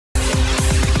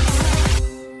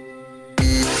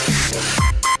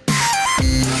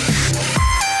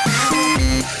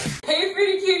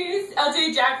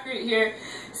Hey, Jackfruit here.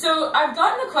 So I've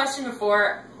gotten the question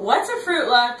before, what's a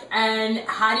FRUITLUCK and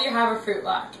how do you have a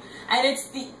FRUITLUCK? And it's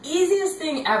the easiest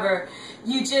thing ever.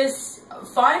 You just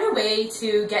find a way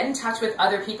to get in touch with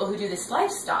other people who do this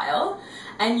lifestyle,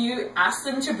 and you ask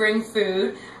them to bring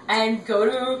food and go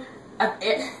to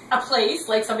a place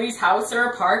like somebody's house or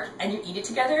a park, and you eat it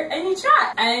together and you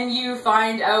chat. And you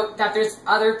find out that there's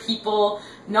other people,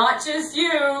 not just you,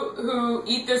 who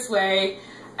eat this way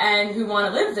and who want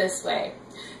to live this way.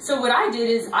 So what I did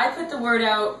is I put the word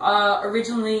out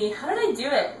originally, how did I do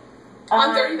it?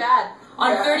 On 30 Bad.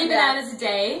 On 30 bananas a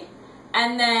day.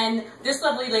 And then this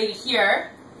lovely lady here,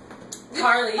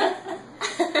 Carly,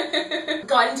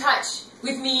 got in touch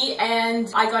with me,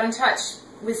 and I got in touch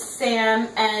with Sam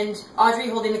and Audrey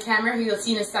holding the camera, who you'll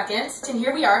see in a second. And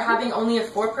here we are having only a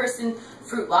 4-person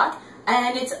FRUITLUCK,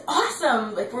 and it's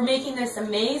awesome. Like, we're making this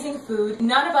amazing food.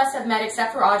 None of us have met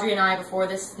except for Audrey and I before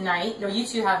this night. No, you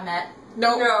two have met.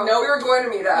 No, we were going to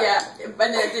meet up. Yeah,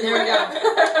 but there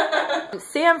we go.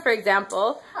 Sam, for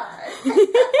example.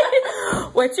 Hi.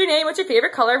 What's your name? What's your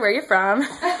favorite color? Where are you from?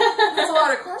 That's a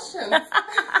lot of questions.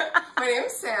 My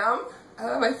name's Sam.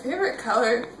 My favorite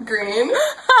color, green.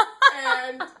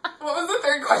 And what was the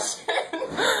third question?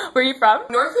 Where are you from?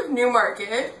 North of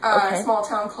Newmarket, a small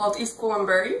town called East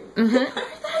Gwillimbury. Yeah,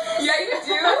 you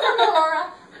do? I'm from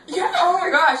Aurora. Yeah, oh my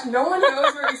gosh, no one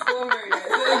knows where East Gwillimbury is.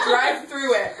 They drive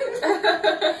through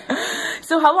it.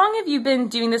 So how long have you been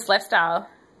doing this lifestyle?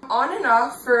 On and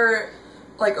off for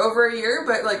like over a year,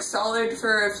 but like solid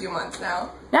for a few months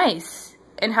now. Nice.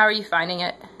 And how are you finding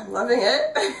it? I'm loving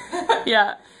it.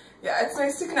 Yeah. Yeah, it's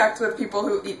nice to connect with people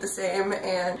who eat the same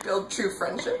and build true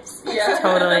friendships. Yeah.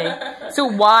 Totally. So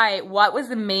what was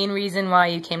the main reason why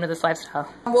you came to this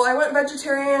lifestyle? Well, I went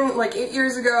vegetarian like 8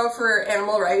 years ago for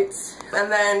animal rights.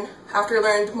 And then after I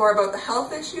learned more about the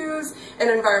health issues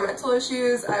and environmental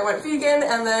issues, I went vegan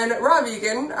and then raw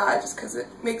vegan, just because it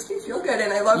makes me feel good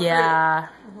and I love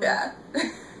fruit. Yeah.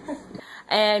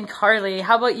 And Carly,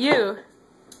 how about you?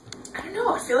 I don't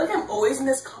know, I feel like I'm always in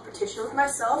this competition with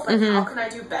myself, like how can I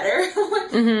do better?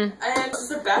 And it's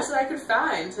the best that I could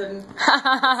find, and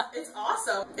it's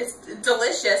awesome. It's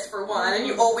delicious for one, and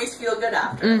you always feel good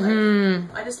after.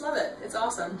 Like, I just love it, it's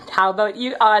awesome. How about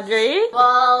you, Audrey?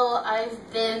 Well,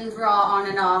 I've been raw on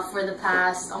and off for the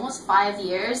past almost 5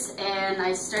 years, and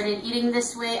I started eating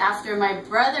this way after my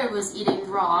brother was eating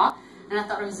raw, and I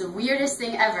thought it was the weirdest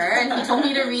thing ever, and he told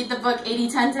me to read the book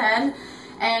 80-10-10,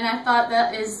 and I thought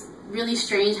that is really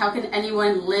strange. How can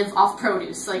anyone live off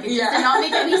produce? Like, it just did not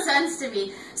make any sense to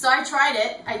me. So I tried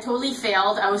it. I totally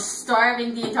failed. I was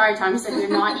starving the entire time. He said, you're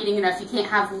not eating enough. You can't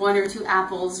have 1 or 2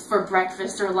 apples for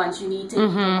breakfast or lunch. You need to eat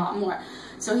a lot more.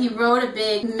 So he wrote a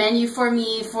big menu for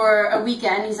me for a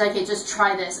weekend. He's like, hey, just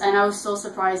try this. And I was so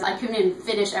surprised. I couldn't even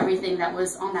finish everything that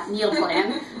was on that meal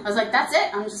plan. I was like, that's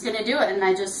it. I'm just going to do it. And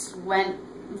I just went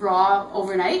raw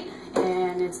overnight.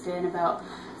 And it's been about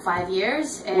 5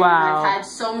 years, and I've had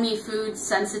so many food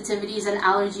sensitivities and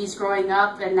allergies growing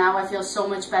up, and now I feel so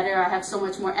much better. I have so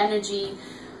much more energy.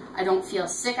 I don't feel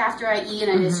sick after I eat,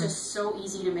 and it's just so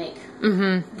easy to make.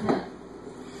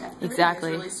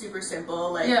 Exactly. It's really super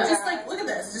simple. Like, just like, look at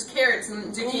this, just carrots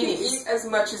and zucchinis. You can eat as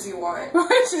much as you want.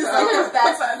 Which is like the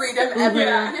best freedom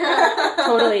ever.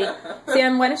 Totally.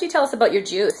 Sam, why don't you tell us about your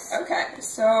juice? Okay,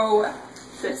 so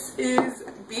this is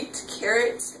beet,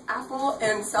 carrot, apple,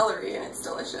 and celery, and it's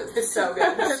delicious. It's so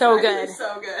good. So good. It's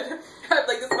so good. Like,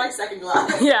 this is my second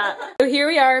glass. Yeah. So here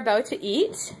we are about to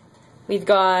eat. We've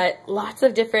got lots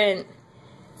of different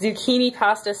zucchini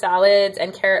pasta salads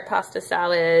and carrot pasta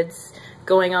salads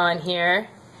going on here.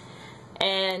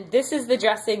 And this is the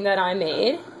dressing that I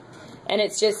made. And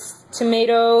it's just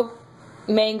tomato,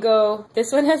 mango.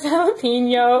 This one has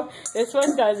jalapeno. This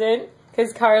one doesn't,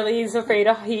 because Carly's afraid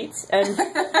of heat, and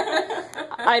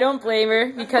I don't blame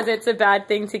her because it's a bad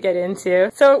thing to get into.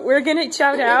 So we're gonna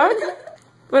chow down.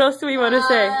 What else do we want to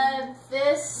say?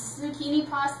 This zucchini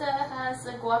pasta has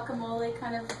a guacamole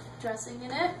kind of dressing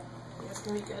in it. It's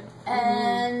gonna be good.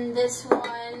 And this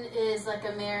one is like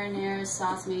a marinara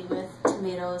sauce made with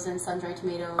tomatoes and sun-dried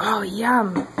tomatoes. Oh,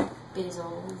 yum.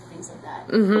 Basil and things like that.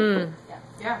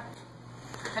 Yeah.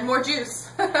 And more juice.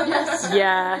 Yes.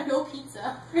 Yeah. No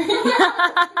pizza. No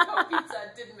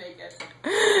pizza, didn't make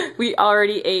it. We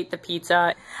already ate the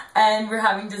pizza. And we're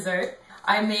having dessert.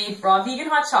 I made raw vegan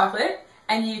hot chocolate,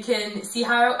 and you can see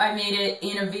how I made it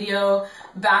in a video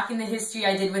back in the history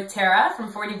I did with Tara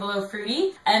from 40 Below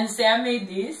Fruity. And Sam made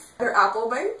these. They're apple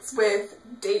bites with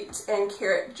date and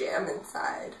carrot jam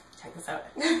inside. Check this out.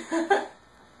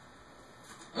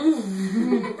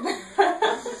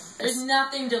 There's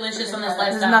nothing delicious on this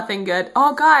lifestyle. There's nothing good.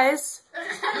 Oh, guys.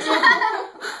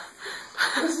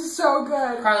 so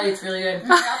good. Carly, it's really good.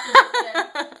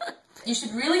 You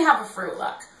should really have a Fruit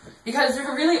Luck because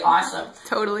they're really awesome.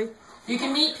 Totally. You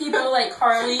can meet people like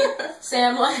Carly,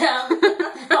 Sam Lamb,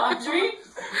 and Audrey.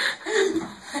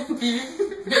 Be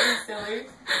really silly.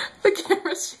 The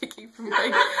camera's shaking from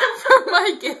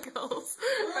my giggles.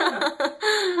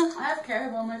 I have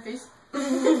carrot on my face.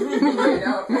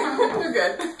 You're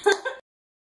good.